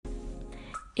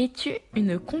Es-tu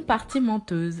une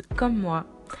compartimenteuse comme moi?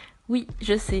 Oui,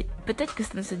 je sais, peut-être que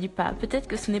ça ne se dit pas, peut-être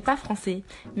que ce n'est pas français,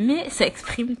 mais ça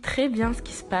exprime très bien ce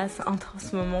qui se passe en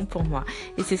ce moment pour moi.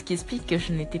 Et c'est ce qui explique que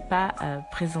je n'étais pas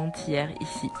présente hier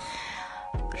ici.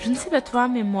 Je ne sais pas toi,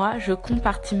 mais moi, je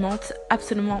compartimente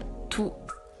absolument tout.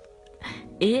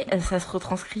 Et ça se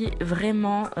retranscrit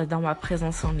vraiment dans ma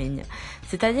présence en ligne.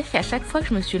 C'est-à-dire qu'à chaque fois que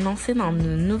je me suis lancée dans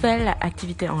une nouvelle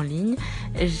activité en ligne,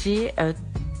 j'ai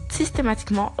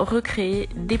systématiquement recréer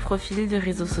des profils de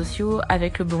réseaux sociaux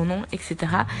avec le bon nom, etc.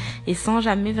 Et sans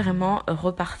jamais vraiment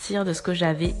repartir de ce que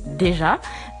j'avais déjà,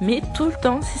 mais tout le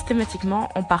temps systématiquement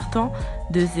en partant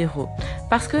de zéro.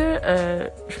 Parce que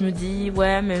je me dis,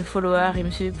 ouais, mes followers, ils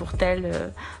me suivent pour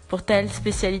telle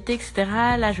spécialité, etc.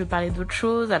 Là, je veux parler d'autre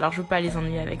chose, alors je veux pas les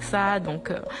ennuyer avec ça,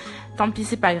 donc tant pis,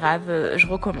 c'est pas grave, je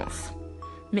recommence.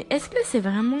 Mais est-ce que c'est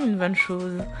vraiment une bonne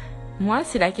chose? Moi,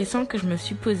 c'est la question que je me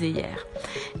suis posée hier.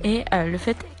 Et le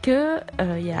fait est que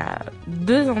il y a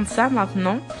 2 ans de ça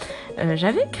maintenant,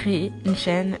 j'avais créé une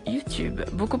chaîne YouTube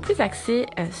beaucoup plus axée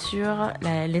sur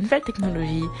les nouvelles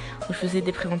technologies, où je faisais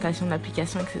des présentations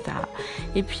d'applications, etc.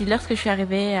 Et puis lorsque je suis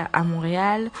arrivée à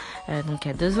Montréal, donc il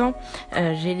y a 2 ans,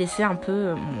 j'ai laissé un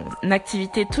peu mon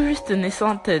activité tout juste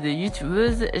naissante de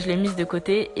YouTubeuse, je l'ai mise de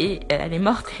côté et elle est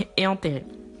morte et enterrée.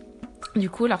 Du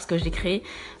coup, lorsque j'ai créé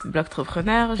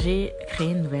Blogtrepreneur, j'ai créé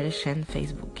une nouvelle chaîne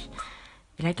Facebook.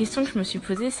 Et la question que je me suis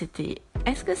posée, c'était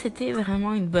est-ce que c'était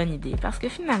vraiment une bonne idée? Parce que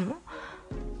finalement,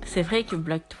 c'est vrai que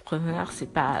Blogtrepreneur,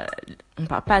 on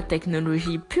parle pas de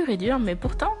technologie pure et dure, mais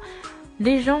pourtant,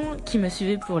 les gens qui me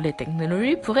suivaient pour les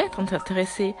technologies pourraient être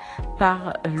intéressés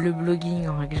par le blogging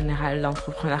en règle générale,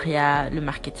 l'entrepreneuriat, le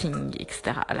marketing,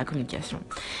 etc., la communication.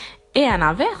 Et à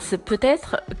l'inverse,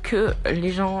 peut-être que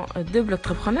les gens de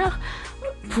Blogtrepreneur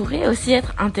pourraient aussi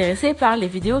être intéressés par les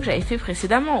vidéos que j'avais fait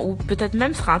précédemment, ou peut-être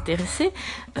même seraient intéressés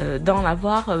d'en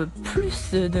avoir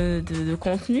plus de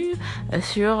contenu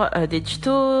sur des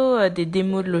tutos, des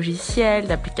démos de logiciels,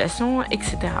 d'applications,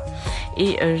 etc.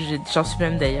 Et j'en suis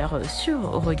même d'ailleurs sûre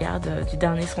au regard du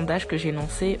dernier sondage que j'ai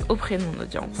lancé auprès de mon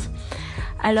audience.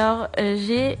 Alors,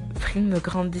 j'ai pris une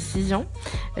grande décision.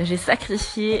 J'ai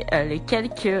sacrifié les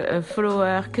quelques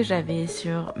followers que j'avais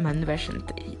sur ma nouvelle chaîne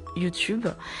YouTube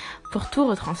pour tout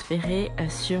retransférer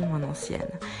sur mon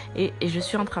ancienne. Et je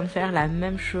suis en train de faire la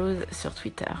même chose sur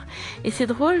Twitter. Et c'est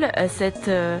drôle, cette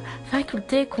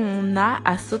faculté qu'on a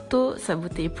à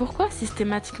s'auto-saboter. Pourquoi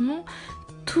systématiquement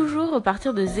toujours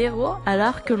repartir de zéro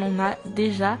alors que l'on a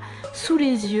déjà sous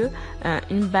les yeux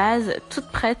une base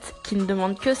toute prête qui ne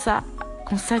demande que ça,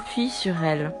 qu'on s'appuie sur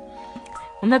elle.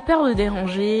 On a peur de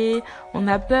déranger, on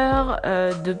a peur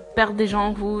de perdre des gens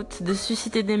en route, de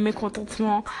susciter des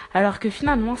mécontentements, alors que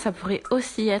finalement ça pourrait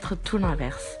aussi être tout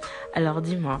l'inverse. Alors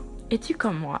dis-moi, es-tu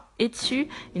comme moi? Es-tu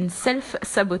une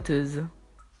self-saboteuse?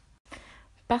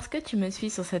 Parce que tu me suis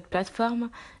sur cette plateforme,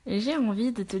 j'ai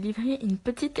envie de te livrer une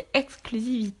petite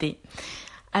exclusivité.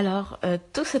 Alors,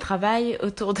 tout ce travail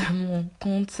autour de mon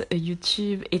compte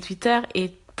YouTube et Twitter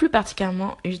et plus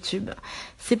particulièrement YouTube,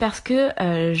 c'est parce que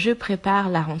je prépare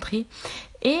la rentrée.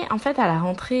 Et en fait, à la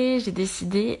rentrée, j'ai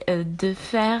décidé de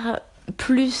faire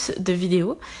plus de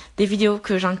vidéos, des vidéos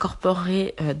que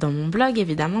j'incorporerai dans mon blog,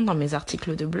 évidemment, dans mes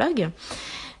articles de blog.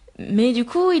 Mais du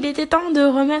coup, il était temps de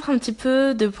remettre un petit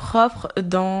peu de propre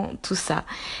dans tout ça.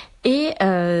 Et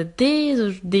dès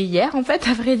hier, en fait,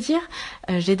 à vrai dire,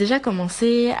 j'ai déjà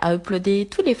commencé à uploader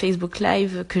tous les Facebook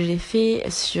Live que j'ai fait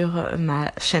sur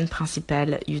ma chaîne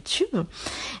principale YouTube.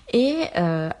 Et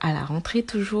à la rentrée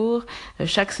toujours,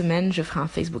 chaque semaine, je ferai un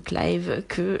Facebook Live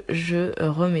que je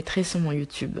remettrai sur mon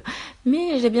YouTube.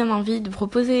 Mais j'ai bien envie de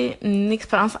proposer une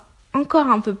expérience encore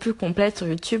un peu plus complète sur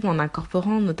YouTube en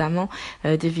incorporant notamment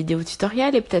des vidéos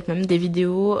tutoriels et peut-être même des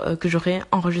vidéos que j'aurais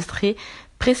enregistrées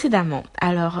précédemment.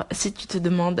 Alors, si tu te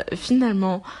demandes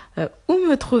finalement où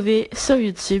me trouver sur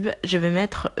YouTube, je vais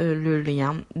mettre le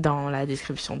lien dans la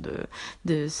description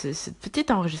de ce petit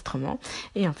enregistrement.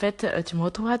 Et en fait, tu me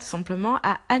retrouveras tout simplement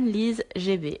à Annelise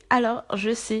GB. Alors,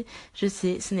 je sais,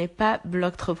 ce n'est pas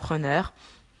Blogtrepreneur.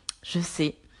 Je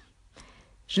sais.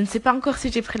 Je ne sais pas encore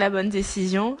si j'ai pris la bonne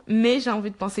décision, mais j'ai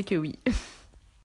envie de penser que oui.